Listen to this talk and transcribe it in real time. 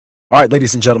All right,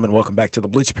 ladies and gentlemen, welcome back to the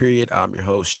Bleach Period. I'm your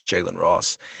host, Jalen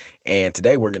Ross. And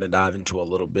today we're going to dive into a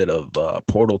little bit of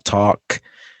portal talk,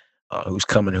 who's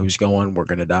coming, who's going. We're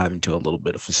going to dive into a little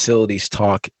bit of facilities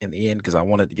talk in the end because I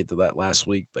wanted to get to that last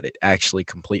week, but it actually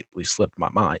completely slipped my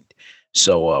mind.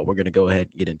 So we're going to go ahead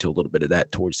and get into a little bit of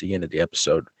that towards the end of the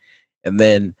episode. And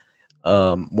then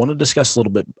want to discuss a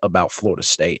little bit about Florida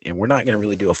State. And we're not going to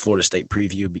really do a Florida State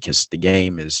preview because the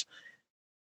game is,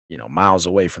 miles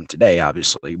away from today,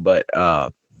 obviously. But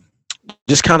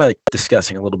just kind of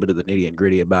discussing a little bit of the nitty and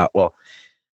gritty about, well,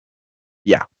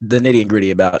 yeah, the nitty and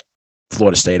gritty about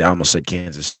Florida State. I almost said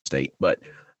Kansas State, but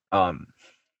um,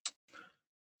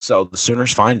 so the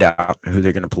Sooners find out who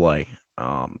they're going to play,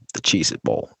 the Cheez It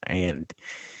Bowl, and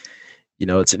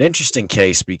it's an interesting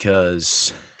case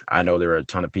because I know there are a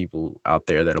ton of people out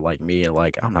there that are like me and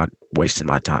like I'm not wasting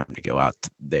my time to go out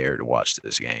there to watch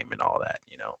this game and all that.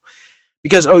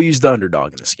 Because OU's the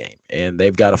underdog in this game, and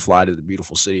they've got to fly to the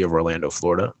beautiful city of Orlando,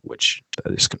 Florida, which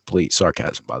that is complete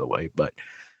sarcasm, by the way. But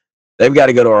they've got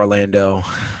to go to Orlando,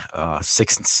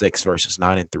 6-6 versus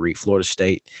 9-3. Florida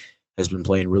State has been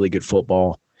playing really good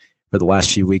football for the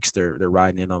last few weeks. They're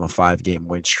riding in on a 5-game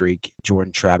win streak.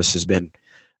 Jordan Travis has been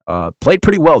played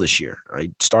pretty well this year.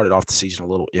 He started off the season a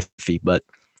little iffy, but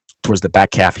towards the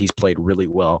back half, he's played really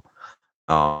well.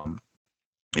 Um,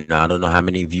 I don't know how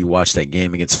many of you watched that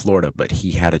game against Florida, but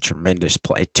he had a tremendous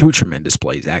play, two tremendous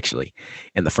plays actually,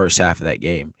 in the first half of that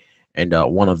game. And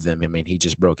one of them, I mean, he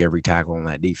just broke every tackle on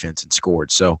that defense and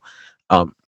scored. So,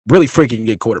 really freaking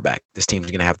good quarterback this team's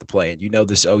going to have to play. And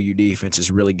this OU defense is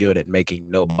really good at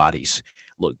making nobodies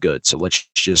look good. So let's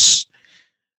just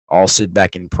all sit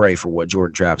back and pray for what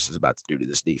Jordan Travis is about to do to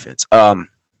this defense.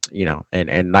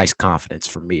 And nice confidence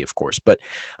for me, of course. But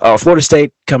Florida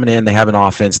State coming in, they have an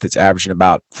offense that's averaging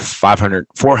about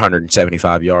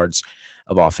 475 yards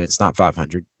of offense, not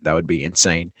 500. That would be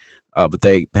insane. But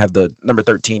they have the number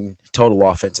 13 total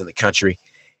offense in the country,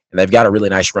 and they've got a really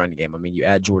nice run game. I mean, you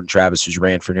add Jordan Travis, who's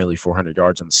ran for nearly 400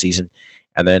 yards on the season,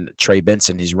 and then Trey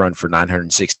Benson, who's run for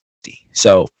 960.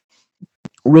 So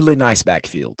really nice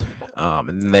backfield.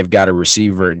 And then they've got a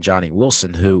receiver in Johnny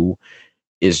Wilson, who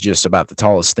is just about the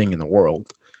tallest thing in the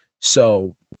world.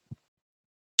 So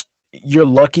you're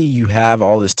lucky you have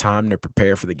all this time to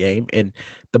prepare for the game. And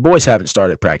the boys haven't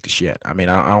started practice yet. I mean,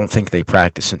 I don't think they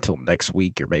practice until next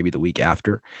week or maybe the week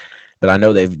after. But I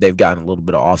know they've gotten a little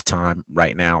bit of off time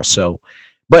right now. So,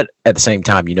 but at the same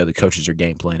time, the coaches are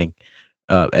game planning.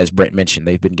 As Brent mentioned,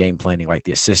 they've been game planning, like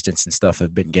the assistants and stuff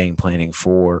have been game planning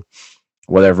for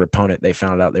whatever opponent they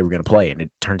found out they were going to play. And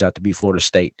it turns out to be Florida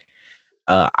State.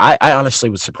 I honestly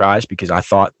was surprised because I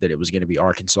thought that it was going to be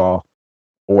Arkansas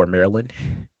or Maryland,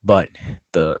 but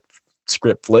the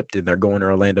script flipped and they're going to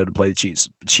Orlando to play the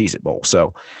Cheez It Bowl.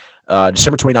 So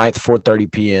December 29th,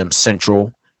 4:30 p.m.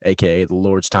 Central, a.k.a. the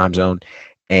Lord's time zone,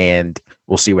 and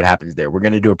we'll see what happens there. We're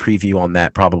going to do a preview on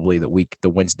that probably the week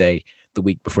before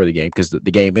the game because the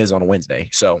game is on a Wednesday.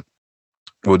 So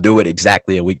we'll do it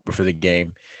exactly a week before the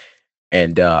game.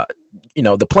 And,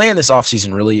 the plan this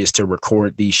offseason really is to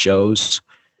record these shows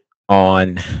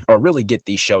or really get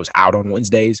these shows out on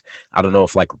Wednesdays. I don't know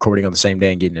if like recording on the same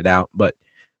day and getting it out, but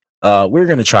we're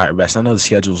going to try our best. I know the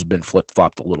schedule's been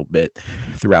flip-flopped a little bit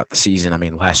throughout the season. I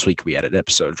mean, last week we had an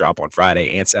episode drop on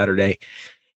Friday and Saturday,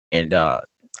 and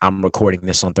I'm recording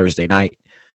this on Thursday night.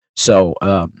 So,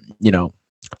 all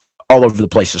over the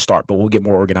place to start, but we'll get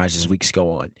more organized as weeks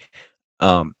go on.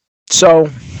 So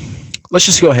let's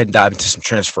just go ahead and dive into some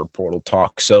transfer portal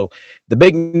talk. So the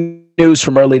big news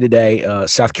from early today,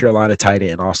 South Carolina tight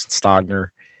end Austin Stogner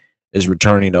is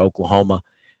returning to Oklahoma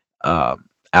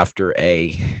after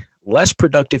a less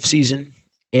productive season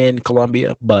in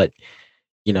Columbia. But,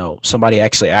 somebody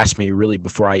actually asked me really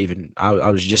before I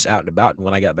was just out and about. And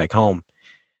when I got back home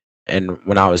and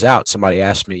when I was out, somebody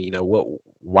asked me,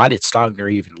 why did Stogner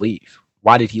even leave?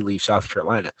 Why did he leave South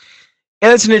Carolina?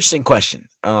 And it's an interesting question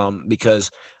because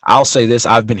I'll say this.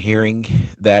 I've been hearing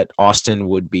that Austin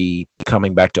would be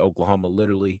coming back to Oklahoma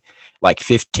literally like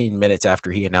 15 minutes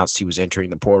after he announced he was entering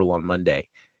the portal on Monday.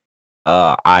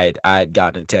 I'd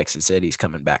gotten a text that said he's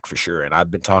coming back for sure. And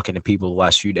I've been talking to people the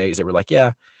last few days that were like,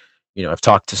 yeah, I've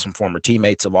talked to some former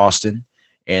teammates of Austin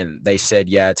and they said,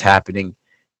 yeah, it's happening.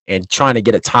 And trying to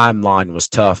get a timeline was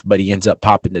tough, but he ends up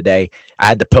popping today. I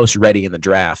had to post ready in the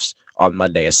drafts on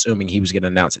Monday, assuming he was going to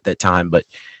announce at that time, but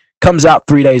comes out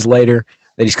 3 days later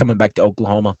that he's coming back to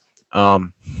Oklahoma.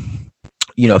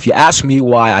 If you ask me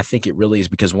why, I think it really is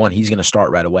because, one, he's going to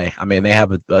start right away. I mean, they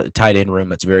have a tight end room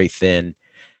that's very thin.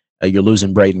 You're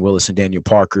losing Braden Willis and Daniel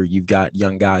Parker. You've got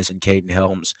young guys in Caden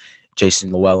Helms,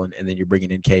 Jason Llewellyn, and then you're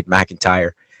bringing in Cade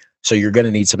McIntyre. So you're going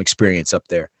to need some experience up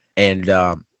there. And,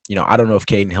 I don't know if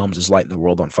Caden Helms is lighting the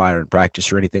world on fire in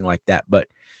practice or anything like that, but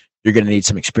you're going to need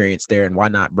some experience there. And why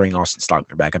not bring Austin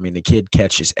Stogner back? I mean, the kid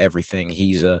catches everything.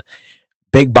 He's a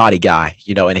big body guy,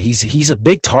 and he's a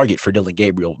big target for Dylan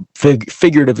Gabriel,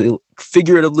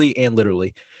 figuratively and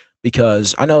literally,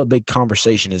 because I know a big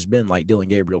conversation has been like Dylan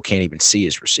Gabriel can't even see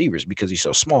his receivers because he's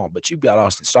so small. But you've got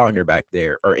Austin Stogner back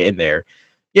there or in there.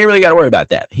 You ain't really got to worry about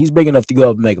that. He's big enough to go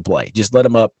up and make a play. Just let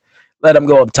him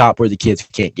go up top where the kids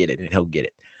can't get it, and he'll get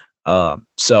it.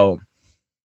 So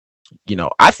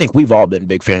I think we've all been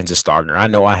big fans of Stogner. I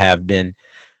know I have been.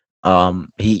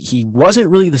 He wasn't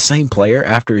really the same player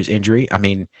after his injury. I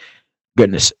mean,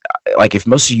 goodness, like if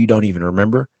most of you don't even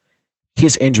remember,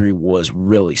 his injury was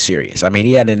really serious. I mean,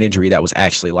 he had an injury that was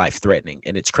actually life-threatening,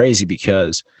 and it's crazy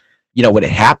because, when it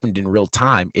happened in real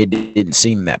time, it didn't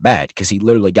seem that bad because he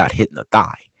literally got hit in the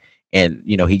thigh, and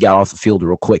he got off the field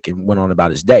real quick and went on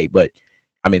about his day. But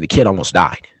I mean, the kid almost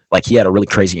died. Like he had a really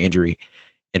crazy injury,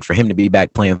 and for him to be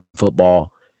back playing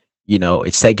football,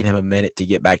 it's taken him a minute to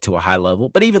get back to a high level.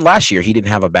 But even last year, he didn't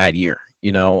have a bad year,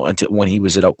 until when he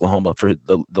was at Oklahoma for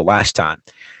the last time.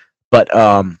 But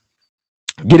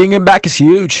getting him back is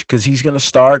huge because he's going to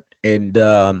start. And,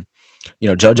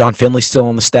 Joe John Finley's still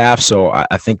on the staff. So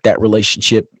I think that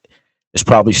relationship is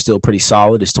probably still pretty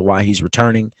solid as to why he's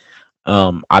returning.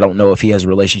 I don't know if he has a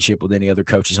relationship with any other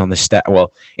coaches on the staff.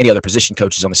 Well, any other position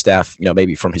coaches on the staff,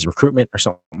 maybe from his recruitment or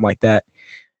something like that.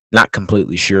 Not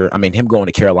completely sure. I mean, him going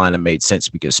to Carolina made sense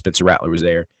because Spencer Rattler was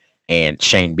there and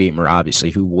Shane Beamer,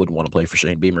 obviously, who would want to play for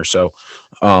Shane Beamer. So,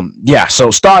 so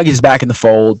Stog is back in the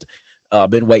fold.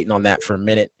 Been waiting on that for a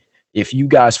minute. If you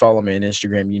guys follow me on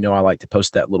Instagram, I like to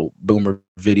post that little Boomer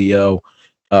video.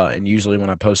 And usually when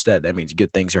I post that means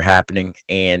good things are happening.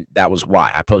 And that was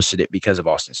why I posted it, because of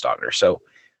Austin Stogner. So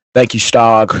thank you,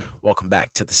 Stog. Welcome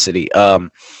back to the city.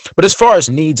 But as far as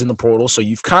needs in the portal, so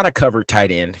you've kind of covered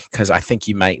tight end because I think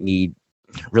you might need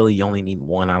 – really you only need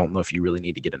one. I don't know if you really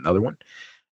need to get another one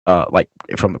like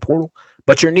from the portal.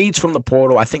 But your needs from the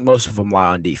portal, I think most of them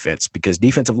lie on defense because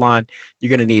defensive line, you're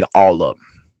going to need all of them.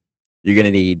 You're going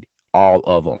to need all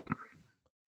of them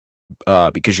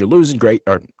because you're losing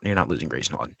you're not losing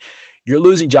Grayson Halton. You're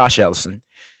losing Josh Ellison.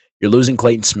 You're losing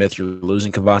Clayton Smith. You're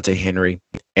losing Cavante Henry.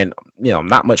 And,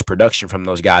 not much production from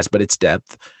those guys, but it's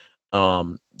depth.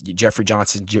 Jeffrey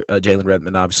Johnson, Jalen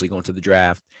Redmond, obviously going to the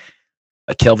draft.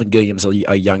 Kelvin Gilliams,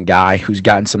 a young guy who's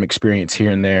gotten some experience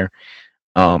here and there.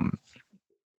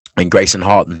 And Grayson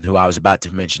Halton, who I was about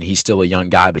to mention, he's still a young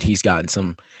guy, but he's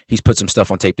put some stuff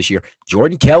on tape this year.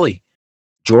 Jordan Kelly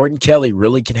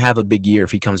really can have a big year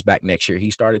if he comes back next year.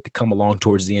 He started to come along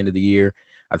towards the end of the year.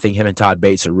 I think him and Todd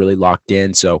Bates are really locked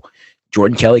in. So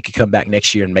Jordan Kelly could come back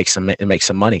next year and make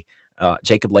some money.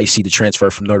 Jacob Lacey, the transfer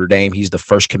from Notre Dame, he's the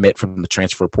first commit from the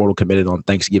transfer portal, committed on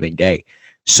Thanksgiving Day.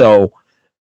 So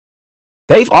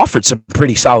they've offered some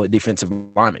pretty solid defensive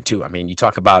linemen too. I mean, you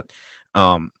talk about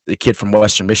the kid from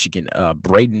Western Michigan,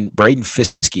 Braden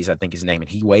Fiskey's, I think his name, and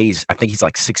I think he's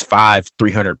like 6'5",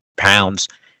 300 pounds.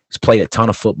 He's played a ton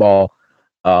of football.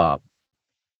 Austin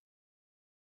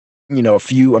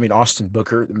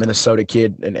Booker, the Minnesota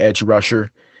kid, an edge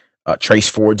rusher. Trace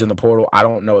Ford's in the portal. I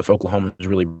don't know if Oklahoma is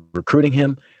really recruiting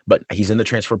him, but he's in the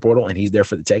transfer portal and he's there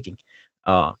for the taking.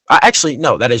 No,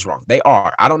 that is wrong. They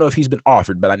are. I don't know if he's been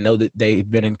offered, but I know that they've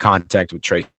been in contact with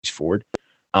Trace Ford.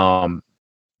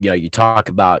 You talk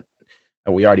about,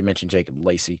 we already mentioned Jacob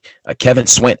Lacey, Kevin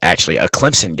Swint, actually a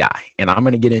Clemson guy, and I'm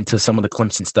going to get into some of the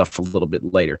Clemson stuff a little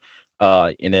bit later.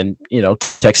 And then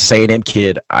Texas A&M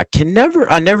kid. I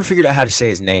never figured out how to say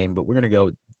his name, but we're going to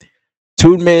go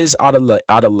Tunmiz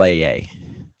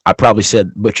Adelaye. I probably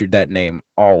butchered that name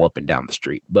all up and down the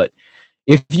street, but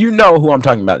if you know who I'm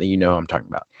talking about, then you know who I'm talking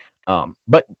about.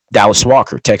 But Dallas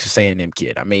Walker, Texas A&M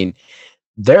kid. I mean,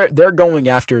 they're going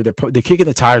after, they're kicking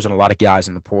the tires on a lot of guys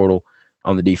in the portal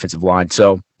on the defensive line.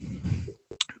 So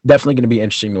definitely going to be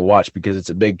interesting to watch because it's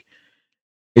a big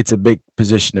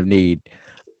position of need.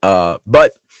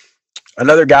 But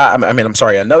another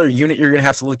unit you're going to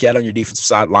have to look at on your defensive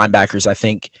side, linebackers, I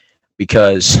think,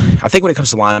 because I think when it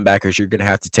comes to linebackers, you're going to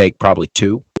have to take probably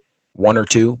one or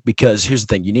two, because here's the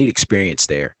thing, you need experience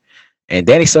there. And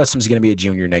Danny Stutsman's going to be a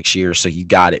junior next year, so you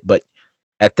got it. But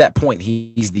at that point,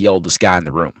 he's the oldest guy in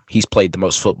the room. He's played the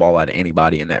most football out of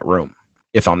anybody in that room,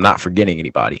 if I'm not forgetting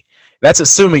anybody. That's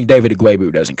assuming David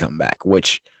Ugwebu doesn't come back,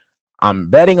 which I'm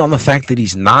betting on the fact that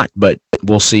he's not, but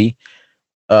we'll see.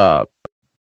 But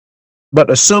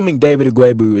assuming David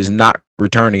Ugwebu is not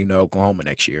returning to Oklahoma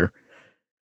next year,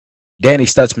 Danny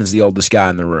Stutsman's the oldest guy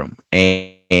in the room.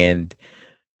 And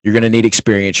you're going to need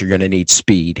experience. You're going to need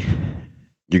speed.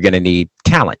 You're going to need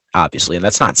talent, obviously. And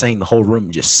that's not saying the whole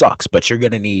room just sucks, but you're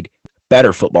going to need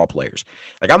better football players.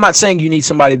 Like, I'm not saying you need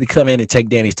somebody to come in and take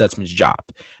Danny Stutzman's job,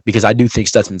 because I do think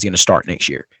Stutzman's going to start next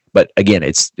year. But again,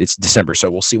 it's December, so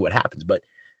we'll see what happens. But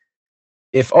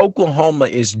if Oklahoma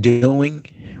is doing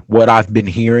what I've been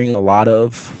hearing a lot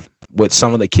of with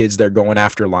some of the kids they're going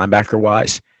after linebacker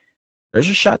wise, there's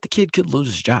a shot the kid could lose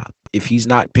his job if he's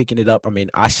not picking it up. I mean,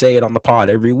 I say it on the pod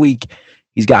every week.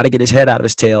 He's got to get his head out of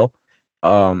his tail,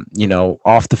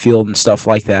 off the field and stuff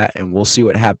like that, and we'll see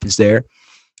what happens there.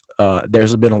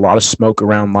 There's been a lot of smoke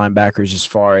around linebackers as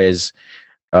far as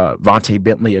Vontae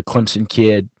Bentley, a Clemson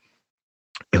kid,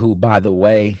 who, by the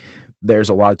way, there's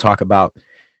a lot of talk about.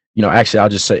 Actually,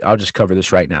 I'll just cover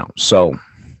this right now. So,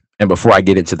 and before I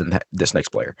get into this next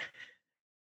player,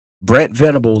 Brent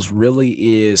Venables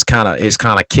really is kind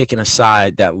of kicking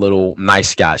aside that little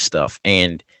nice guy stuff,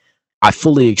 and I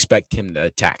fully expect him to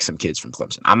attack some kids from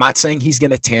Clemson. I'm not saying he's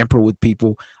going to tamper with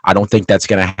people. I don't think that's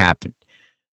going to happen.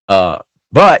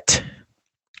 But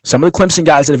some of the Clemson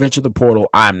guys that have entered the portal,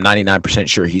 I'm 99%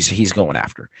 sure he's going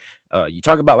after. You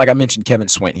talk about, like I mentioned, Kevin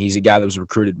Swint. He's a guy that was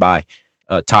recruited by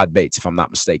Todd Bates, if I'm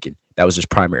not mistaken. That was his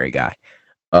primary guy.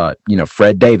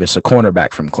 Fred Davis, a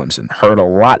cornerback from Clemson. Heard a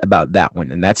lot about that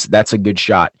one, and that's a good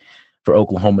shot for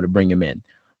Oklahoma to bring him in.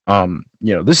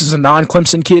 This is a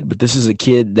non-Clemson kid, but this is a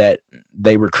kid that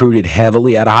they recruited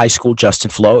heavily out of high school, Justin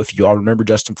Flo. If you all remember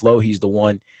Justin Flo, he's the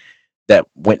one that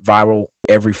went viral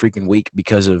every freaking week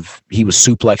because he was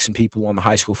suplexing people on the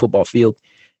high school football field,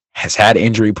 has had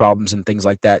injury problems and things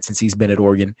like that since he's been at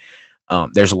Oregon.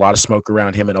 There's a lot of smoke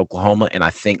around him in Oklahoma, and I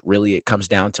think really it comes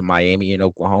down to Miami and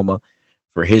Oklahoma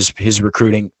for his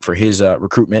recruiting, for his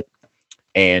recruitment.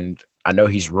 And I know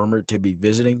he's rumored to be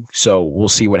visiting, so we'll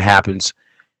see what happens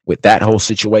with that whole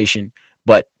situation.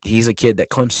 But he's a kid that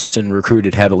Clemson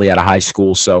recruited heavily out of high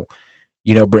school, so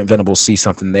Brent Venables sees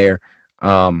something there.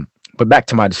 But back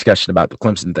to my discussion about the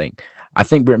Clemson thing. I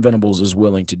think Brent Venables is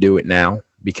willing to do it now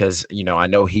because, I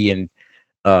know he and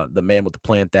the man with the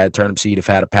plan, Thad Turnipseed, have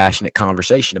had a passionate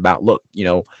conversation about, look,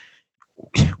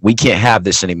 we can't have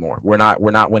this anymore. We're not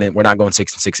winning. We're not going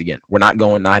 6-6 again. We're not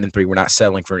going 9-3. We're not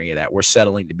settling for any of that. We're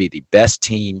settling to be the best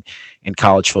team in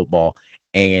college football.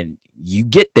 And you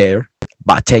get there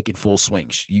by taking full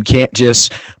swings. You can't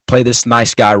just play this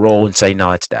nice guy role and say,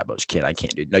 no, it's Dabo's kid. I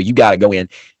can't do it. No, you got to go in.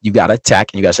 You got to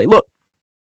attack, and you got to say, look,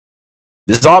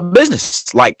 this is all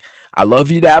business. Like, I love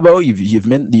you, Dabo.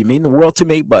 You mean the world to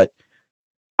me, but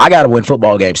I got to win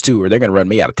football games too, or they're going to run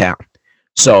me out of town.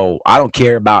 So I don't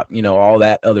care about, all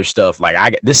that other stuff.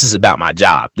 Like, this is about my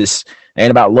job. This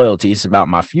ain't about loyalty. It's about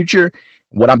my future,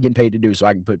 what I'm getting paid to do so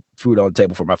I can put food on the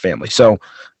table for my family. So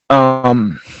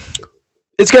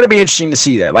it's going to be interesting to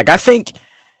see that. Like, I think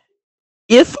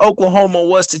if Oklahoma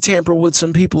was to tamper with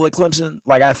some people at Clemson,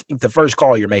 like, I think the first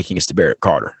call you're making is to Barrett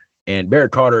Carter. And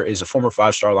Barrett Carter is a former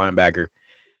 5-star linebacker.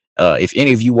 If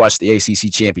any of you watched the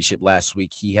ACC championship last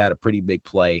week, he had a pretty big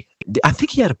play. I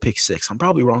think he had a pick six. I'm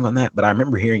probably wrong on that, but I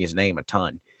remember hearing his name a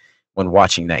ton when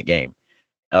watching that game.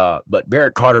 But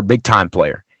Barrett Carter, big time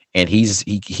player, and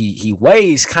he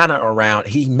weighs kind of around.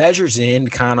 He measures in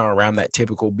kind of around that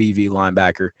typical BV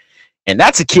linebacker, and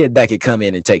that's a kid that could come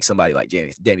in and take somebody like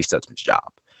Danny Stutzman's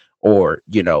job, or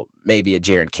maybe a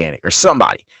Jaron Kanak or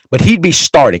somebody. But he'd be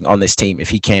starting on this team if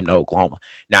he came to Oklahoma.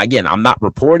 Now, again, I'm not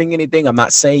reporting anything. I'm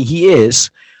not saying he is.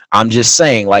 I'm just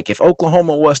saying, like, if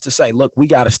Oklahoma was to say, look, we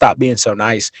got to stop being so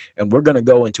nice, and we're going to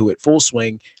go into it full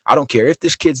swing. I don't care if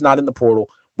this kid's not in the portal.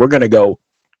 We're going to go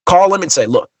call him and say,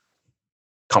 look,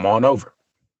 come on over.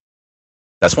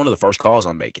 That's one of the first calls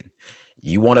I'm making.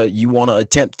 You want to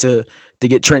attempt to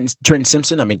get Trenton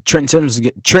Simpson? I mean, Trenton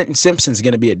Simpson's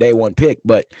going to be a day one pick,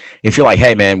 but if you're like,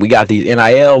 hey, man, we got these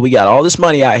NIL, we got all this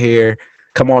money out here,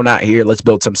 come on out here, let's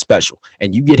build something special.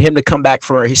 And you get him to come back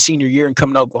for his senior year and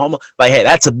come to Oklahoma, like, hey,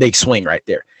 that's a big swing right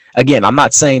there. Again, I'm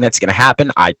not saying that's going to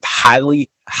happen. I highly,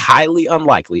 highly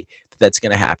unlikely that's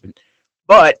going to happen.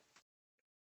 But,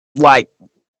 like,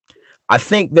 I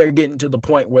think they're getting to the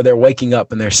point where they're waking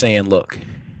up and they're saying, look,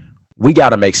 we got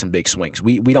to make some big swings.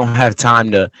 We don't have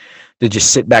time to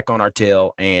just sit back on our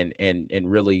tail and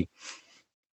really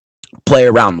play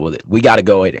around with it. We got to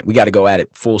go at it. We got to go at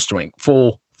it full strength,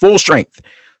 full strength.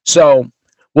 So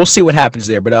we'll see what happens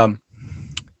there. But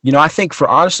I think for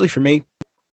me,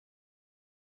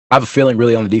 I have a feeling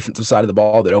really on the defensive side of the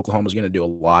ball that Oklahoma's going to do a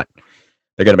lot.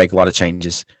 They're going to make a lot of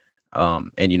changes.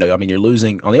 You're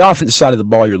losing on the offensive side of the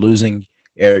ball. You're losing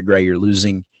Eric Gray. You're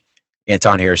losing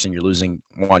Anton Harrison. You're losing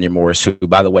Wanya Morris, who,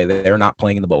 by the way, they're not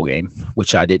playing in the bowl game,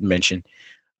 which I didn't mention.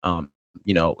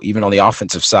 Even on the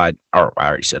offensive side, or I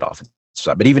already said offensive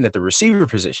side, but even at the receiver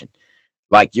position,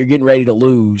 like, you're getting ready to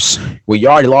lose. Well, you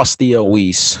already lost Theo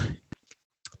Weiss.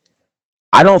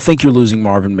 I don't think you're losing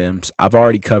Marvin Mims. I've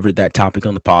already covered that topic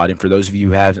on the pod. And for those of you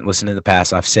who haven't listened in the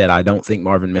past, I've said I don't think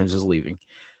Marvin Mims is leaving.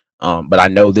 But I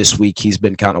know this week he's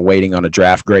been kind of waiting on a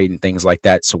draft grade and things like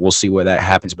that. So we'll see where that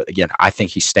happens. But again, I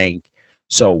think he's staying.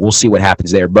 So we'll see what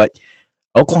happens there. But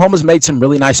Oklahoma's made some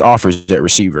really nice offers at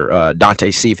receiver.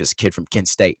 Dante Cephas, a kid from Kent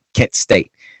State.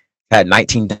 Had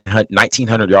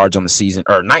 1,900 yards on the season,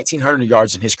 or 1,900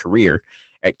 yards in his career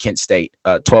at Kent State.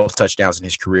 12 touchdowns in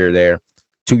his career there.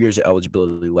 2 years of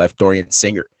eligibility left. Dorian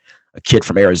Singer, a kid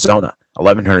from Arizona,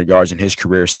 1,100 yards in his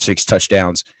career, 6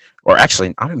 touchdowns. Or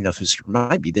actually, I don't even know if it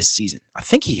might be this season. I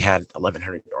think he had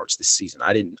 1,100 yards this season.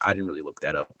 I didn't really look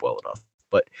that up well enough.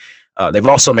 But they've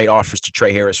also made offers to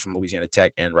Trey Harris from Louisiana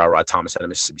Tech and Rod Thomas out of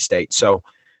Mississippi State. So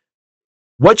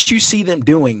what you see them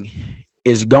doing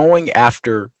is going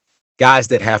after guys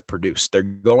that have produced. They're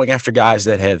going after guys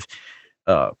that have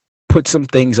put some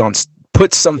things on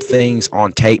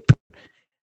tape,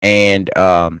 and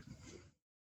guys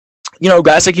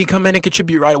that can come in and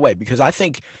contribute right away. Because I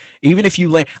think even if you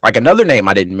land, like another name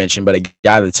I didn't mention, but a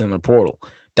guy that's in the portal,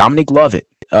 Dominic Lovett,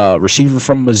 receiver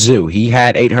from Mizzou. He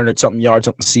had 800 something yards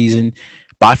on the season,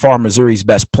 by far Missouri's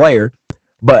best player.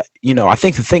 But I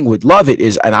think the thing with Lovett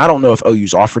is, and I don't know if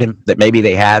OU's offered him, that maybe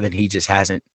they have and he just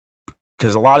hasn't,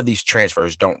 because a lot of these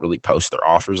transfers don't really post their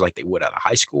offers like they would out of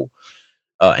high school.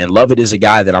 And Lovett is a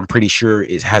guy that I'm pretty sure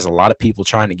has a lot of people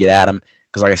trying to get at him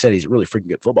because, like I said, he's a really freaking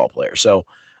good football player. So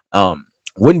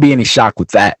wouldn't be any shock with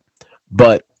that.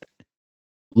 But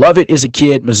Lovett is a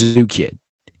Mizzou kid.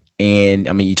 And,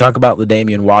 I mean, you talk about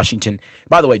LaDainian Washington.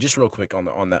 By the way, just real quick on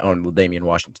LaDainian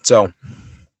Washington. So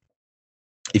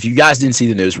if you guys didn't see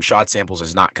the news, Rashad Samples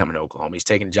is not coming to Oklahoma. He's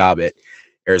taking a job at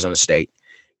Arizona State.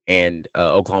 And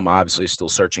Oklahoma obviously is still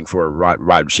searching for a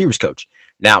wide receivers coach.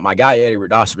 Now, my guy Eddie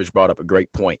Radosevich brought up a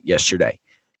great point yesterday.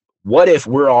 What if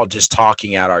we're all just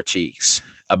talking out our cheeks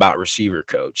about receiver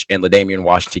coach and LaDainian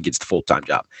Washington gets the full-time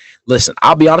job? Listen,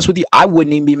 I'll be honest with you. I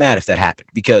wouldn't even be mad if that happened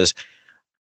because,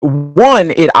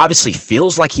 one, it obviously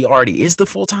feels like he already is the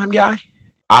full-time guy,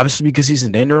 obviously because he's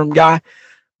an interim guy.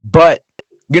 But,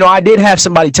 I did have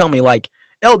somebody tell me, like,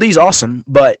 LD's awesome,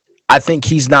 but I think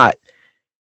he's not.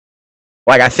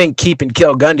 Like, I think keeping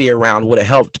Kel Gundy around would have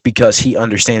helped because he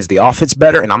understands the offense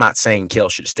better. And I'm not saying Kel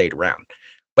should have stayed around.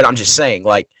 But I'm just saying,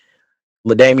 like,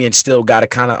 LaDainian still got to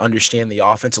kind of understand the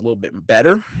offense a little bit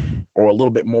better or a little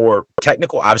bit more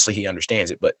technical. Obviously, he understands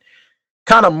it, but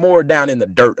kind of more down in the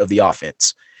dirt of the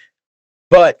offense.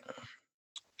 But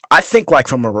I think, like,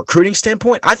 from a recruiting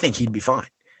standpoint, I think he'd be fine.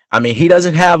 I mean, he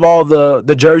doesn't have all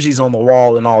the jerseys on the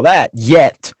wall and all that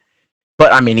yet.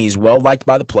 But, I mean, he's well-liked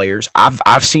by the players.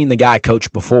 I've seen the guy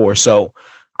coach before, so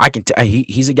I can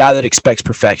he's a guy that expects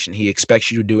perfection. He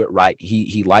expects you to do it right.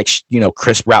 He likes,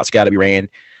 crisp routes got to be ran,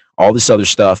 all this other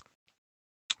stuff.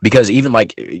 Because even,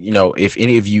 like, if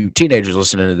any of you teenagers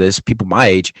listening to this, people my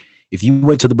age, if you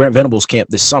went to the Brent Venables camp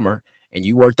this summer and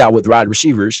you worked out with wide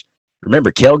receivers,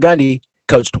 remember, Kel Gundy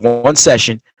coached one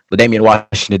session, LaDainian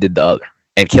Washington did the other,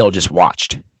 and Kel just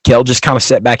watched. Kel just kind of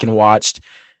sat back and watched,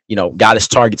 got his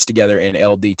targets together, and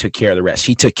LD took care of the rest.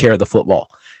 He took care of the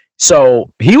football. So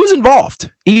he was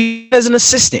involved. Even as an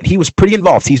assistant, he was pretty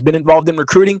involved. He's been involved in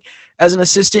recruiting as an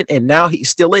assistant, and now he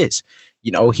still is.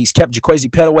 He's kept Jaquazi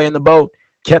Petaway in the boat,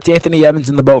 kept Anthony Evans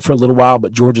in the boat for a little while,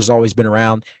 but Georgia's always been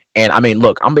around. And, I mean,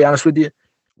 look, I'm going to be honest with you.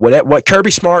 What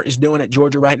Kirby Smart is doing at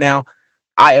Georgia right now,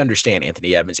 I understand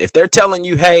Anthony Evans. If they're telling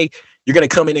you, hey, you're going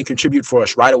to come in and contribute for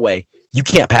us right away, you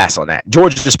can't pass on that.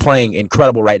 Georgia's just playing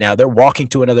incredible right now. They're walking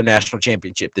to another national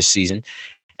championship this season.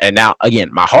 And now,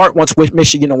 again, my heart wants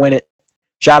Michigan to win it.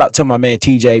 Shout out to my man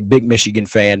TJ, big Michigan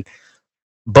fan.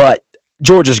 But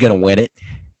Georgia's going to win it.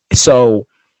 So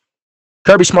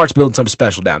Kirby Smart's building something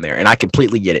special down there, and I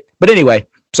completely get it. But anyway,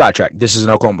 sidetrack. This is an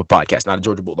Oklahoma podcast, not a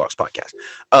Georgia Bulldogs podcast.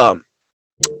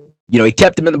 He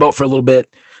kept him in the boat for a little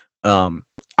bit.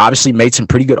 Obviously made some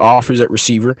pretty good offers at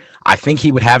receiver. I think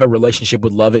he would have a relationship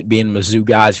with Lovett, being Mizzou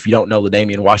guys. If you don't know,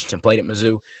 LaDainian Washington played at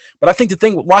Mizzou. But I think the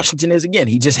thing with Washington is, again,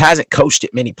 he just hasn't coached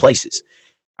at many places.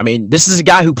 I mean, this is a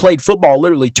guy who played football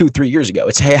literally 2-3 years ago.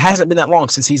 It hasn't been that long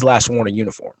since he's last worn a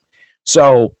uniform.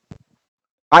 So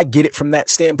I get it from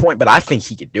that standpoint, but I think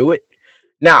he could do it.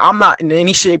 Now, I'm not in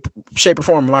any shape or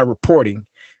form am I reporting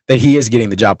that he is getting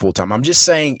the job full time. I'm just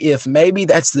saying if maybe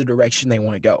that's the direction they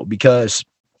want to go, because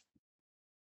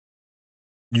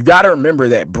you got to remember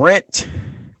that Brent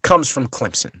comes from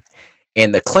Clemson,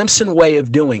 and the Clemson way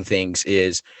of doing things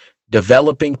is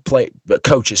developing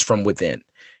coaches from within.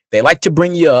 They like to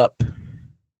bring you up.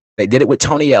 They did it with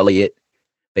Tony Elliott.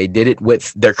 They did it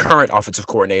with their current offensive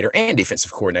coordinator and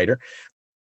defensive coordinator.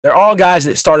 They're all guys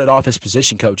that started off as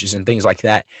position coaches and things like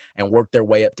that and worked their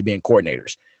way up to being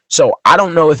coordinators. So I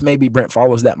don't know if maybe Brent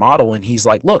follows that model and he's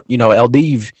like, look, LD,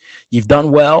 you've done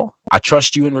well. I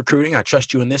trust you in recruiting. I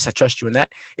trust you in this. I trust you in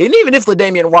that. And even if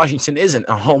LaDainian Washington isn't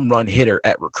a home run hitter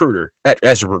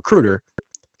as a recruiter,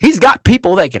 he's got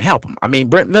people that can help him. I mean,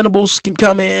 Brent Venables can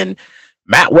come in.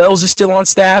 Matt Wells is still on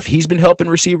staff. He's been helping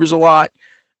receivers a lot.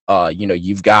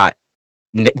 You've got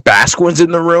Nick Basquin's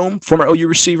in the room, former OU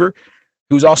receiver,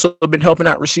 who's also been helping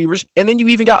out receivers. And then you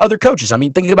even got other coaches. I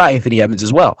mean, thinking about Anthony Evans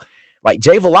as well. Like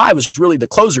Jay Valai was really the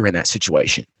closer in that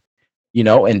situation,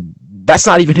 and that's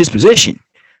not even his position.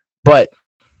 But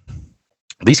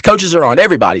these coaches are on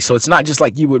everybody, so it's not just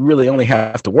like you would really only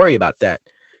have to worry about that.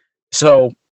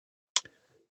 So,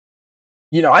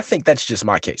 I think that's just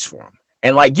my case for him.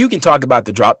 And like you can talk about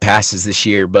the drop passes this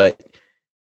year,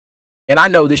 and I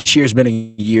know this year's been a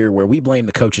year where we blame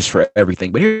the coaches for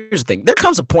everything. But here's the thing: there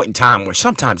comes a point in time where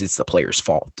sometimes it's the player's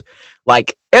fault.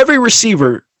 Like every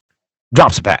receiver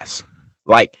drops a pass.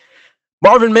 Like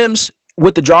Marvin Mims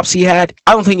with the drops he had,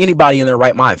 I don't think anybody in their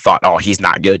right mind thought, oh, he's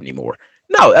not good anymore.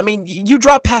 No, I mean, you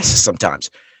drop passes sometimes.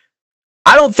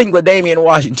 I don't think LaDainian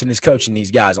Washington is coaching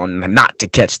these guys on not to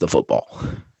catch the football.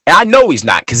 And I know he's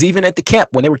not, because even at the camp,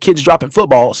 when they were kids dropping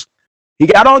footballs, he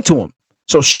got onto them.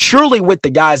 So surely with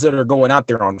the guys that are going out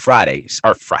there on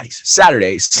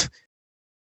Saturdays,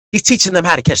 he's teaching them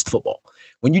how to catch the football.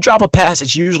 When you drop a pass,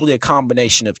 it's usually a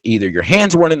combination of either your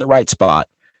hands weren't in the right spot,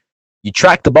 you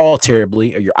tracked the ball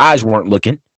terribly, or your eyes weren't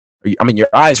looking, your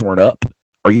eyes weren't up,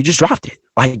 or you just dropped it.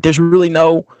 Like, there's really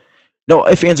no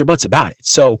ifs, ands, or buts about it.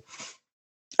 So,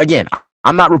 again,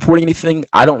 I'm not reporting anything.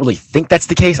 I don't really think that's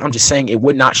the case. I'm just saying it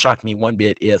would not shock me one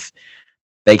bit if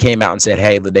they came out and said,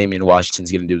 hey, LaDainian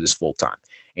Washington's going to do this full time.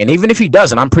 And even if he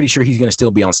doesn't, I'm pretty sure he's going to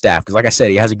still be on staff because, like I said,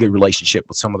 he has a good relationship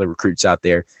with some of the recruits out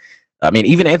there. I mean,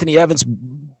 even Anthony Evans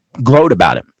glowed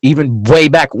about him, even way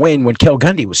back when Kel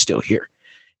Gundy was still here.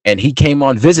 And he came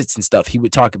on visits and stuff. He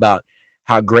would talk about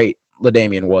how great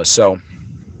LaDainian was. So,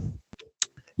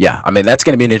 yeah, I mean, that's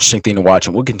going to be an interesting thing to watch,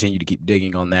 and we'll continue to keep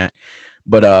digging on that.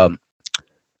 But a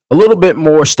little bit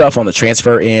more stuff on the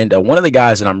transfer end. One of the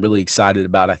guys that I'm really excited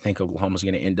about, I think Oklahoma's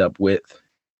going to end up with,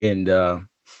 and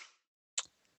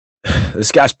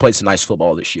this guy's played some nice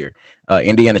football this year.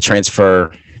 Indiana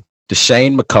transfer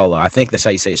Deshane McCullough. I think that's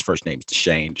how you say his first name is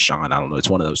Deshaun. I don't know.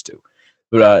 It's one of those two.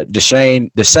 But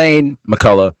Deshane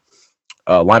McCullough,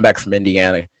 linebacker from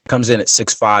Indiana, comes in at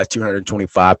 6'5",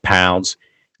 225 pounds,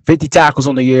 50 tackles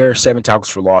on the year, 7 tackles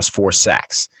for loss, 4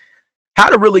 sacks.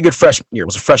 Had a really good freshman year.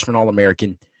 Was a freshman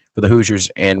All-American for the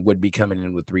Hoosiers and would be coming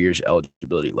in with 3 years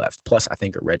eligibility left. Plus, I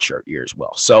think a redshirt year as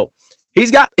well. So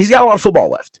he's got a lot of football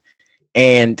left.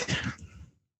 And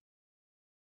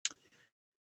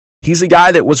he's a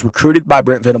guy that was recruited by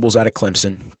Brent Venables out of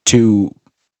Clemson to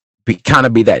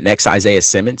be that next Isaiah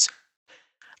Simmons.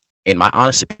 In my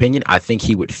honest opinion, I think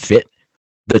he would fit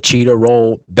the Cheetah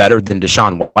role better than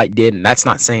Deshaun White did. And that's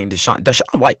not saying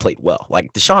Deshaun White played well.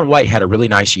 Like, Deshaun White had a really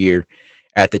nice year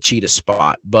at the Cheetah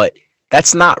spot, but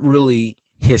that's not really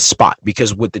his spot,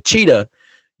 because with the Cheetah,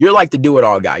 you're like the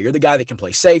do-it-all guy. You're the guy that can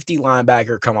play safety,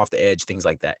 linebacker, come off the edge, things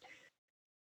like that.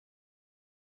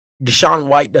 Deshaun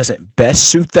White doesn't best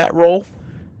suit that role.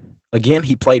 Again,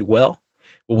 he played well.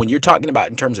 But when you're talking about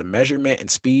in terms of measurement and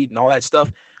speed and all that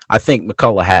stuff, I think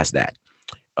McCullough has that.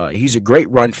 He's a great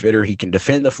run fitter. He can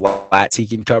defend the flats. He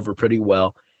can cover pretty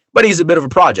well. But he's a bit of a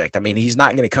project. I mean, he's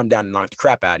not going to come down and knock the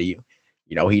crap out of you.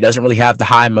 He doesn't really have the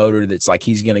high motor that's like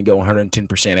he's going to go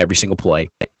 110% every single play.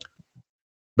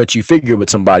 But you figure with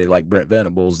somebody like Brent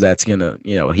Venables, that's going to,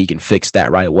 he can fix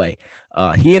that right away.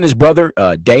 He and his brother,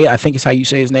 Daya, I think is how you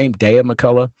say his name, Daya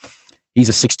McCullough. He's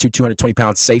a 6'2",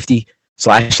 220-pound safety /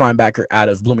 linebacker out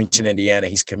of Bloomington, Indiana.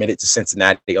 He's committed to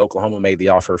Cincinnati. Oklahoma made the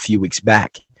offer a few weeks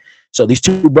back. So these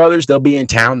two brothers, they'll be in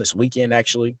town this weekend,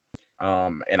 actually.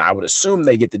 And I would assume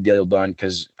they get the deal done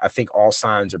because I think all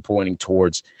signs are pointing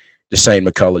towards Deshane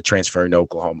McCullough transferring to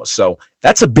Oklahoma. So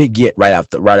that's a big get right off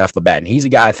the bat. And he's a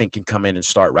guy I think can come in and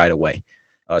start right away.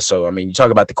 So, I mean, you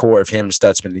talk about the core of him,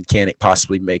 Stutzman, and Kanik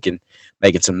possibly making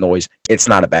some noise. It's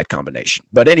not a bad combination.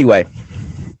 But anyway,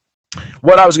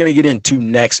 what I was going to get into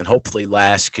next and hopefully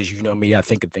last, because you know me, I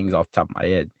think of things off the top of my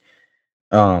head.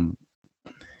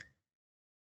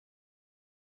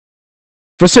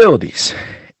 Facilities.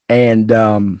 And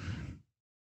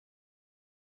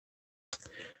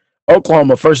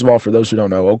Oklahoma, first of all, for those who don't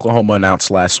know, Oklahoma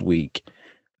announced last week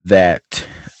that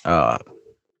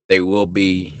they will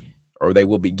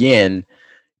begin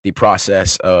the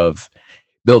process of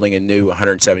building a new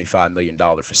 $175 million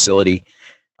facility.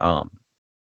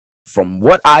 From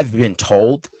what I've been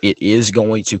told, it is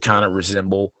going to kind of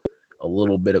resemble a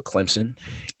little bit of Clemson.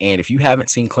 And if you haven't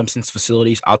seen Clemson's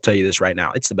facilities, I'll tell you this right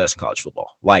now, it's the best in college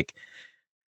football. Like,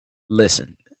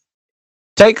 listen,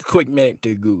 take a quick minute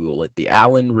to Google it. The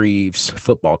Allen Reeves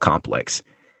Football Complex.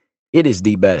 It is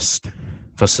the best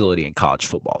facility in college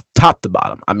football, top to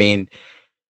bottom. I mean,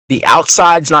 the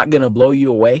outside's not going to blow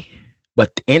you away,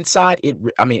 but the inside,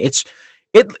 you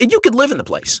could live in the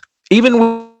place.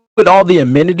 Even with all the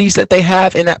amenities that they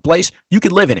have in that place, you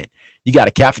could live in it. You got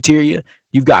a cafeteria,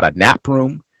 you've got a nap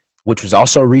room, which was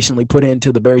also recently put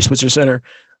into the Barry Switzer Center.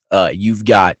 You've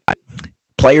got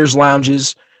players'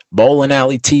 lounges, bowling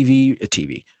alley,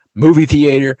 TV, movie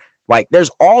theater. Like,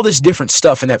 there's all this different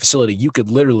stuff in that facility. You could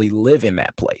literally live in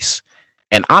that place.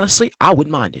 And honestly, I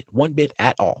wouldn't mind it one bit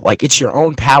at all. Like, it's your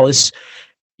own palace.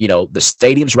 You know, the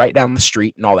stadium's right down the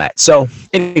street and all that. So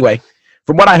anyway,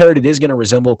 from what I heard, it is going to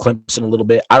resemble Clemson a little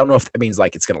bit. I don't know if that means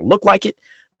like it's going to look like it.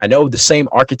 I know the same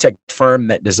architect firm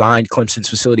that designed Clemson's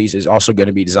facilities is also going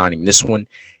to be designing this one.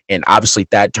 And obviously,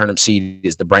 Thad Turnipseed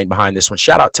is the brain behind this one.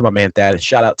 Shout out to my man Thad, and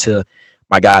shout out to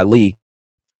my guy Lee.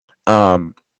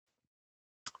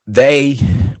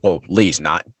 Lee's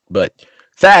not, but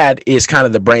Thad is kind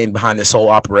of the brain behind this whole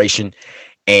operation.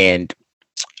 And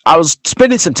I was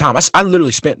spending some time. I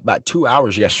literally spent about 2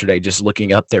 hours yesterday just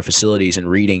looking up their facilities and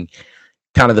reading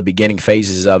kind of the beginning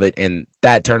phases of it. And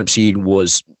Thad Turnipseed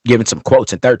was giving some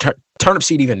quotes. And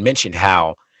Turnipseed even mentioned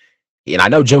how, and I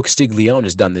know Joe Castiglione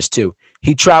has done this too,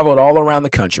 he traveled all around the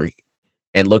country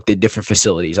and looked at different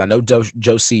facilities. I know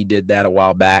Joe C. did that a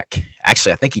while back.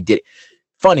 Actually, I think he did.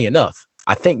 Funny enough,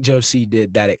 I think Joe C.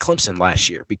 did that at Clemson last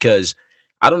year, because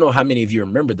I don't know how many of you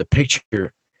remember the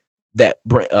picture that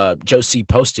Joe C.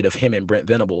 posted of him and Brent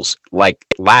Venables like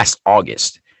last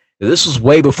August. This was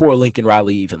way before Lincoln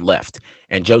Riley even left,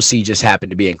 and Joe C. just happened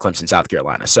to be in Clemson, South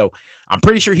Carolina. So I'm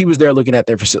pretty sure he was there looking at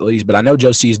their facilities, but I know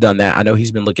Joe C.'s done that. I know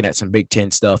he's been looking at some Big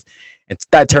Ten stuff. And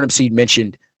that Turnipseed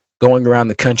mentioned going around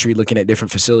the country looking at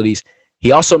different facilities.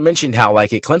 He also mentioned how,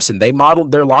 like at Clemson, they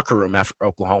modeled their locker room after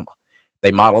Oklahoma.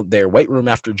 They modeled their weight room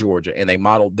after Georgia, and they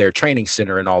modeled their training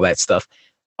center and all that stuff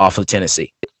off of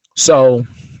Tennessee. So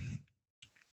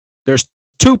there's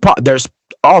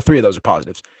all three of those are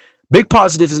positives. Big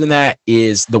positives in that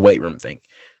is the weight room thing,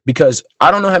 because I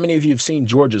don't know how many of you have seen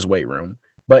Georgia's weight room,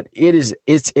 but it's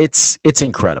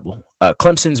incredible.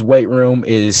 Clemson's weight room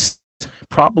is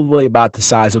probably about the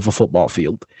size of a football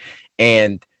field.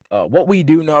 And what we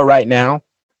do know right now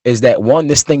is that, one,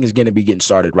 this thing is going to be getting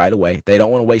started right away. They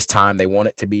don't want to waste time. They want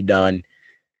it to be done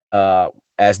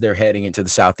as they're heading into the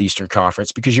Southeastern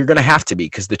Conference, because you're going to have to be,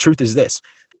 because the truth is this.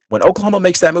 When Oklahoma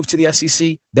makes that move to the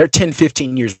SEC, they're 10,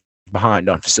 15 years behind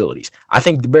on facilities. I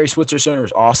think the Barry Switzer Center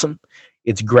is awesome.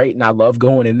 It's great, and I love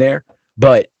going in there.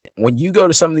 But when you go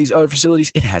to some of these other facilities,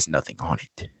 it has nothing on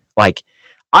it. Like,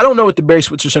 I don't know what the Barry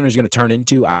Switzer Center is going to turn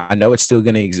into. I know it's still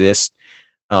going to exist.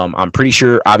 I'm pretty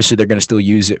sure, obviously, they're going to still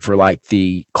use it for, like,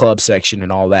 the club section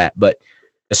and all that. But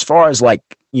as far as, like,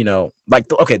 you know, like,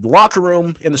 the locker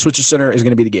room in the Switzer Center is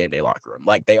going to be the game day locker room.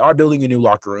 Like, they are building a new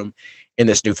locker room in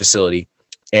this new facility.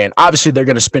 And obviously, they're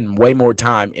going to spend way more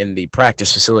time in the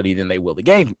practice facility than they will the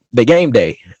game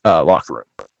day locker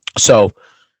room. So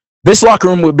this locker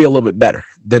room would be a little bit better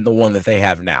than the one that they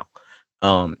have now.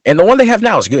 And the one they have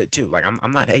now is good too. Like,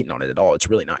 I'm not hating on it at all. It's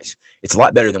really nice. It's a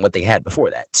lot better than what they had before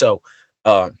that. So,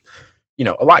 you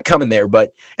know, a lot coming there.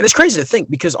 And it's crazy to think,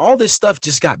 because all this stuff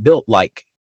just got built like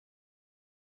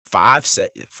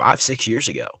 5-6 years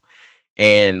ago.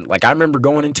 And like, I remember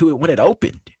going into it when it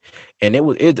opened, and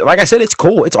it like I said, it's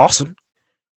cool, it's awesome.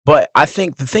 But I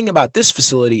think the thing about this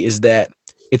facility is that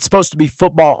it's supposed to be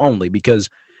football only, because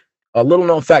a little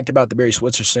known fact about the Barry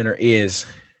Switzer Center is,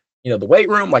 you know, the weight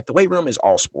room is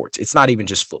all sports. It's not even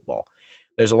just football.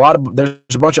 There's a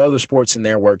bunch of other sports in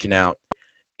there working out.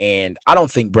 And I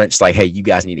don't think Brent's like, hey, you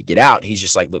guys need to get out. He's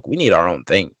just like, look, we need our own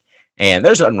thing. And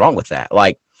there's nothing wrong with that.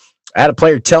 Like, I had a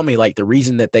player tell me, like, the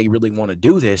reason that they really want to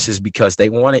do this is because they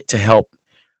want it to help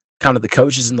kind of the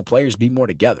coaches and the players be more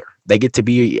together. They get to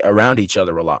be around each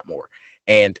other a lot more.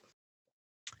 And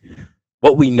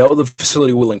what we know the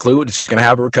facility will include, it's going to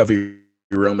have a recovery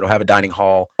room. It'll have a dining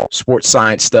hall, sports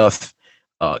science stuff,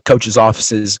 coaches'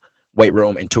 offices, weight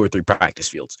room, and 2 or 3 practice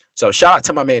fields. So shout out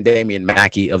to my man Damian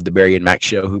Mackey of the Barry and Mack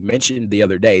Show, who mentioned the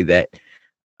other day that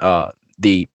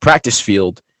the practice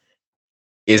field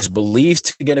is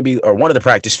believed to going to be, or one of the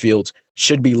practice fields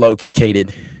should be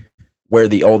located where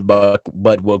the old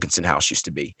Bud Wilkinson house used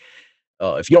to be.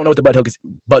 If you don't know what the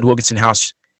Bud Wilkinson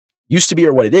house used to be,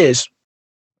 or what it is,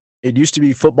 it used to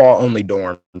be football-only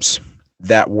dorms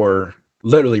that were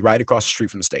literally right across the street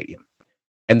from the stadium.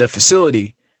 And the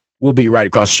facility will be right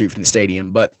across the street from the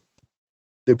stadium. But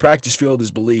The practice field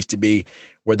is believed to be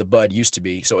where the Bud used to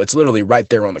be, so it's literally right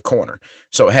there on the corner.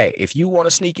 So hey, if you want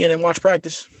to sneak in and watch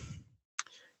practice,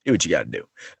 do what you got to do.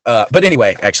 But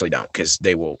anyway, actually don't, because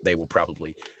they will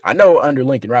probably. I know under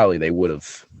Lincoln Riley they would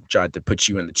have tried to put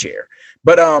you in the chair.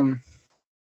 But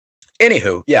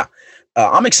anywho, yeah,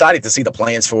 I'm excited to see the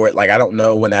plans for it. Like I don't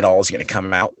know when that all is going to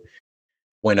come out,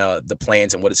 when the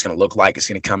plans and what it's going to look like is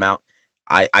going to come out.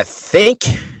 I think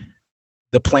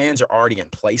the plans are already in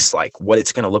place, like what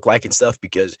it's going to look like and stuff,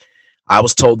 because I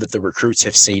was told that the recruits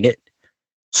have seen it.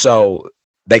 So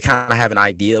they kind of have an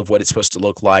idea of what it's supposed to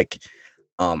look like.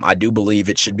 I do believe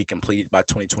it should be completed by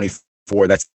 2024.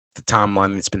 That's the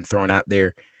timeline that's been thrown out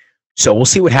there. So we'll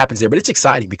see what happens there. But it's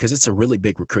exciting because it's a really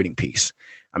big recruiting piece.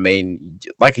 I mean,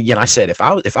 like again, I said, if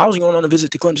I was going on a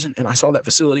visit to Clemson and I saw that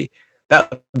facility,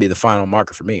 that would be the final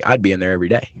marker for me. I'd be in there every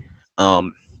day.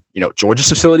 Georgia's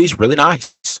facilities, really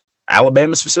nice.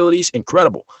 Alabama's facilities,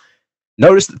 incredible.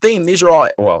 Notice the theme. These are all,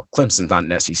 well, Clemson's not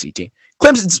an SEC team.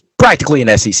 Clemson's practically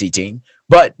an SEC team,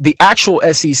 but the actual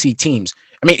SEC teams,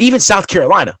 I mean, even South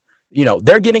Carolina,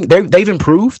 they've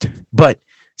improved, but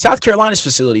South Carolina's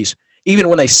facilities, even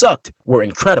when they sucked, were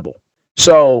incredible.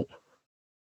 So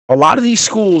a lot of these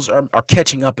schools are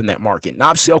catching up in that market. And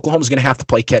obviously Oklahoma's going to have to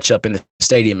play catch up in the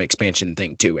stadium expansion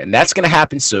thing too. And that's going to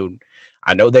happen soon.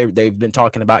 I know they've been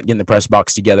talking about getting the press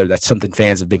box together. That's something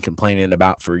fans have been complaining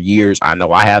about for years. I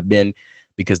know I have been,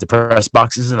 because the press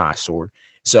box is an eyesore.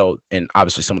 So, and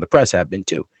obviously some of the press have been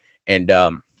too. And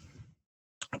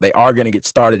they are going to get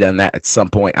started on that at some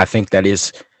point. I think that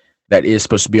is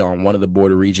supposed to be on one of the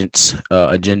Board of Regents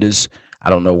agendas.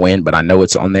 I don't know when, but I know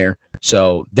it's on there.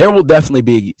 So there will definitely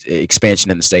be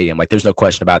expansion in the stadium. Like there's no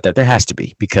question about that. There has to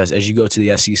be, because as you go to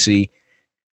the SEC,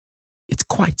 it's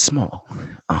quite small.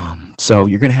 So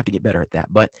you're going to have to get better at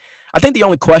that. But I think the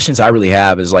only questions I really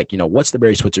have is like, what's the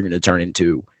Barry Switzer going to turn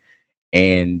into?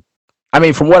 And I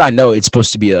mean, from what I know, it's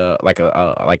supposed to be a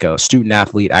student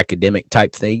athlete academic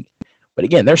type thing. But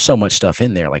again, there's so much stuff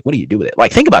in there. Like, what do you do with it?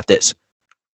 Like, think about this.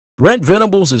 Brent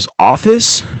Venables'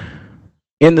 office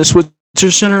in the Switzer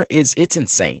Center it's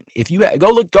insane. If you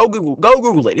go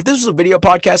Google it. If this was a video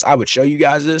podcast, I would show you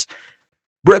guys this.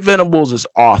 Brent Venables'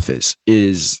 office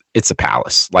it's a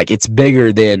palace. Like it's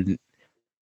bigger than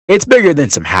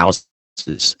some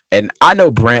houses. And I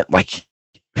know Brent, like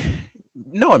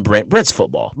knowing Brent's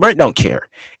football. Brent don't care.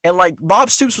 And like Bob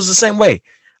Stoops was the same way.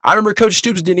 I remember Coach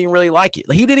Stoops didn't even really like it.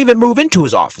 Like, he didn't even move into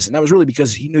his office, and that was really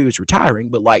because he knew he was retiring.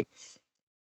 But like,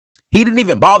 he didn't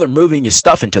even bother moving his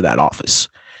stuff into that office.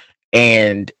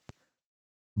 And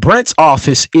Brent's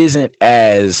office isn't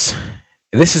as.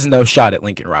 This is no shot at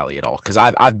Lincoln Riley at all, because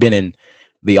I've been in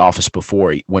the office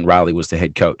before when Riley was the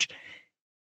head coach.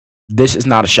 This is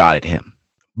not a shot at him,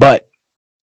 but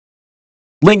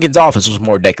Lincoln's office was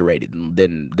more decorated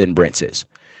than Brent's is.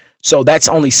 So that's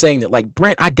only saying that, like,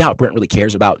 Brent, I doubt Brent really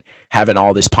cares about having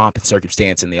all this pomp and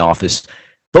circumstance in the office.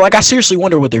 But, like, I seriously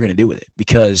wonder what they're going to do with it,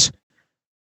 because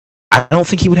I don't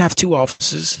think he would have two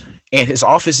offices, and his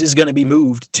office is going to be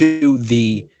moved to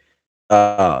the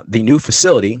new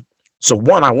facility. So,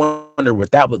 one, I wonder what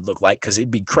that would look like, because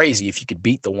it'd be crazy if you could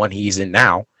beat the one he's in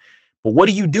now. But what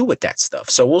do you do with that stuff?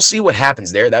 So we'll see what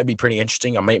happens there. That'd be pretty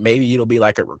interesting. Maybe it'll be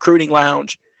like a recruiting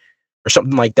lounge or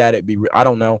something like that. I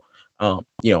don't know.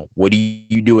 What do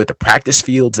you do with the practice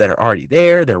fields that are already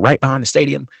there? They're right behind the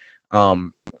stadium.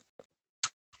 Hey,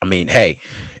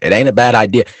 it ain't a bad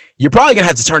idea. You're probably going to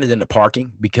have to turn it into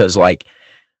parking, because, like,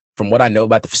 from what I know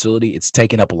about the facility, it's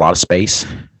taking up a lot of space.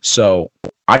 So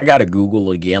I got to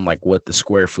Google again, like, what the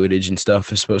square footage and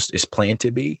stuff is planned to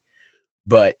be.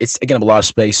 But it's taking up a lot of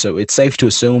space. So it's safe to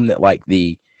assume that, like,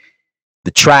 the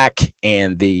track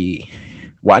and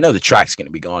I know the track's going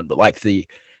to be gone, but like the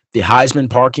Heisman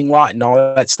parking lot and all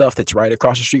that stuff that's right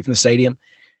across the street from the stadium,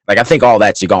 like, I think all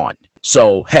that's gone.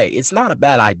 So, hey, it's not a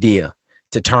bad idea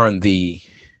to turn the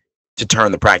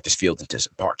practice fields into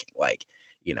some parking. Like,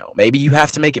 maybe you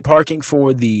have to make it parking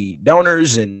for the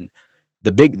donors and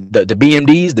the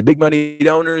BMDs, the big money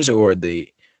donors, or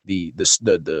the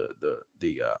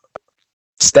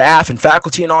staff and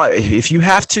faculty and all. If you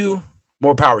have to,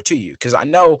 more power to you. Because I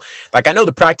know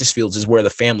the practice fields is where the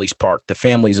families park. The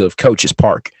families of coaches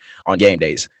park on game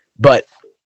days. But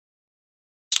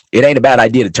it ain't a bad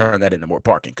idea to turn that into more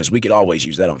parking, because we could always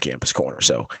use that on Campus Corner.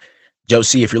 So, Joe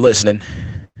C., if you're listening,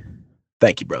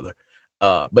 thank you, brother.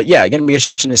 But yeah, gonna be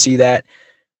interesting to see that.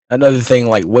 Another thing,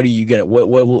 like, what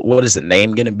is the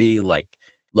name gonna be? Like,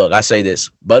 look, I say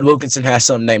this: Bud Wilkinson has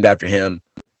something named after him.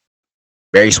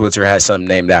 Barry Switzer has something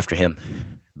named after him.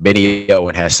 Benny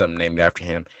Owen has something named after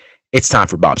him. It's time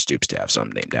for Bob Stoops to have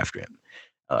something named after him.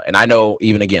 And I know,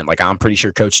 even again, like, I'm pretty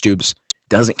sure Coach Stoops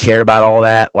doesn't care about all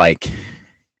that. Like,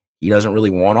 he doesn't really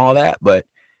want all that, but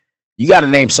you got to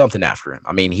name something after him.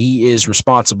 I mean, he is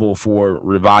responsible for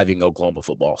reviving Oklahoma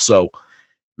football. So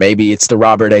maybe it's the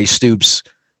Robert A. Stoops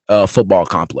football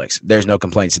complex. There's no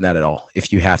complaints in that at all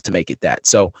if you have to make it that.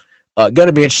 So, going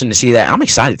to be interesting to see that. I'm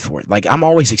excited for it. Like, I'm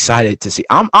always excited to see.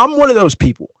 I'm one of those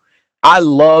people. I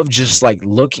love just like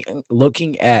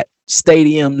looking at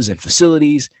stadiums and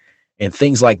facilities and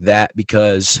things like that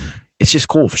because it's just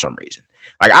cool for some reason.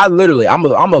 Like,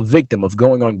 I'm a victim of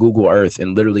going on Google Earth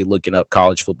and literally looking up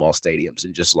college football stadiums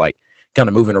and just like kind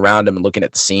of moving around them and looking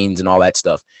at the scenes and all that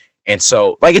stuff. And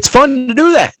so, like, it's fun to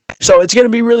do that. So it's going to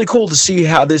be really cool to see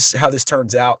how this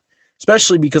turns out,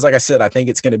 especially because, like I said, I think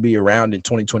it's going to be around in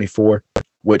 2024,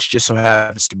 which just so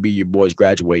happens to be your boys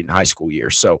graduating high school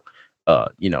year. So,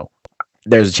 you know,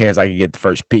 there's a chance I can get the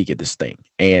first peek at this thing,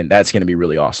 and that's going to be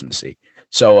really awesome to see.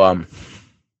 So,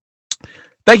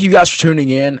 thank you guys for tuning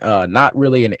in. Not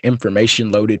really an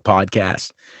information-loaded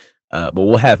podcast, but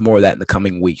we'll have more of that in the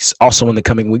coming weeks. Also, in the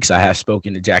coming weeks, I have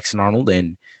spoken to Jackson Arnold,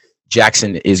 and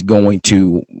Jackson is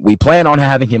we plan on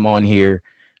having him on here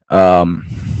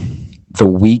the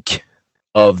week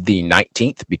of the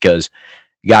 19th because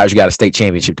you guys got a state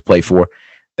championship to play for.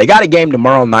 They got a game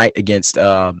tomorrow night against,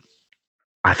 I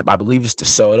believe it's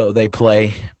DeSoto they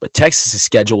play, but Texas's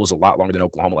schedule is a lot longer than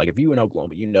Oklahoma. Like, if you in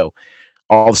Oklahoma, you know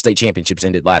all the state championships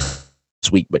ended last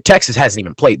week, but Texas hasn't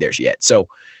even played theirs yet. So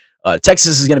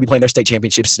Texas is going to be playing their state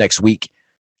championships next week.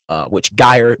 Which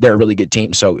Geyer, they're a really good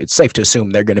team, so it's safe to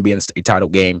assume they're going to be in the state title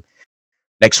game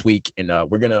next week, and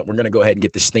we're gonna go ahead and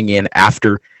get this thing in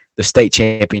after the state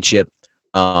championship.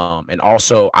 And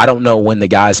also, I don't know when the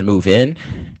guys move in,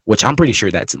 which I'm pretty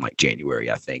sure that's in like January,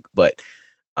 I think. But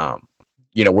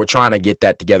you know, we're trying to get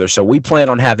that together, so we plan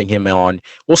on having him on.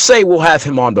 We'll have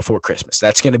him on before Christmas.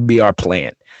 That's going to be our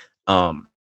plan.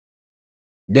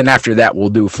 Then after that, we'll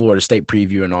do Florida State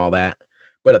preview and all that.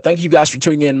 But thank you guys for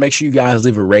tuning in. Make sure you guys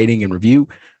leave a rating and review.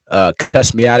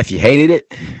 Cuss me out if you hated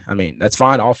it. I mean, that's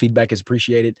fine. All feedback is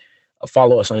appreciated.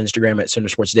 Follow us on Instagram at Center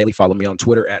Sports Daily. Follow me on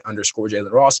Twitter at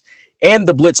 _Jalen Ross. And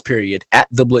The Blitz Period at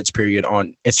The Blitz Period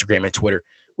on Instagram and Twitter.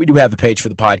 We do have a page for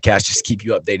the podcast just to keep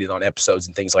you updated on episodes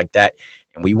and things like that.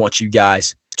 And we want you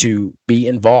guys to be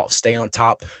involved. Stay on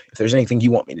top. If there's anything you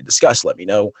want me to discuss, let me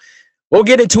know. We'll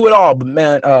get into it all. But,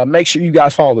 man, make sure you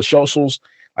guys follow the socials.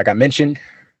 Like I mentioned,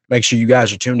 make sure you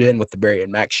guys are tuned in with the Barry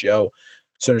and Max Show,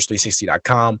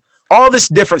 Sooners360.com, all this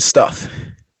different stuff.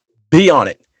 Be on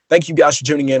it. Thank you guys for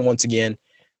tuning in once again.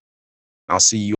 I'll see you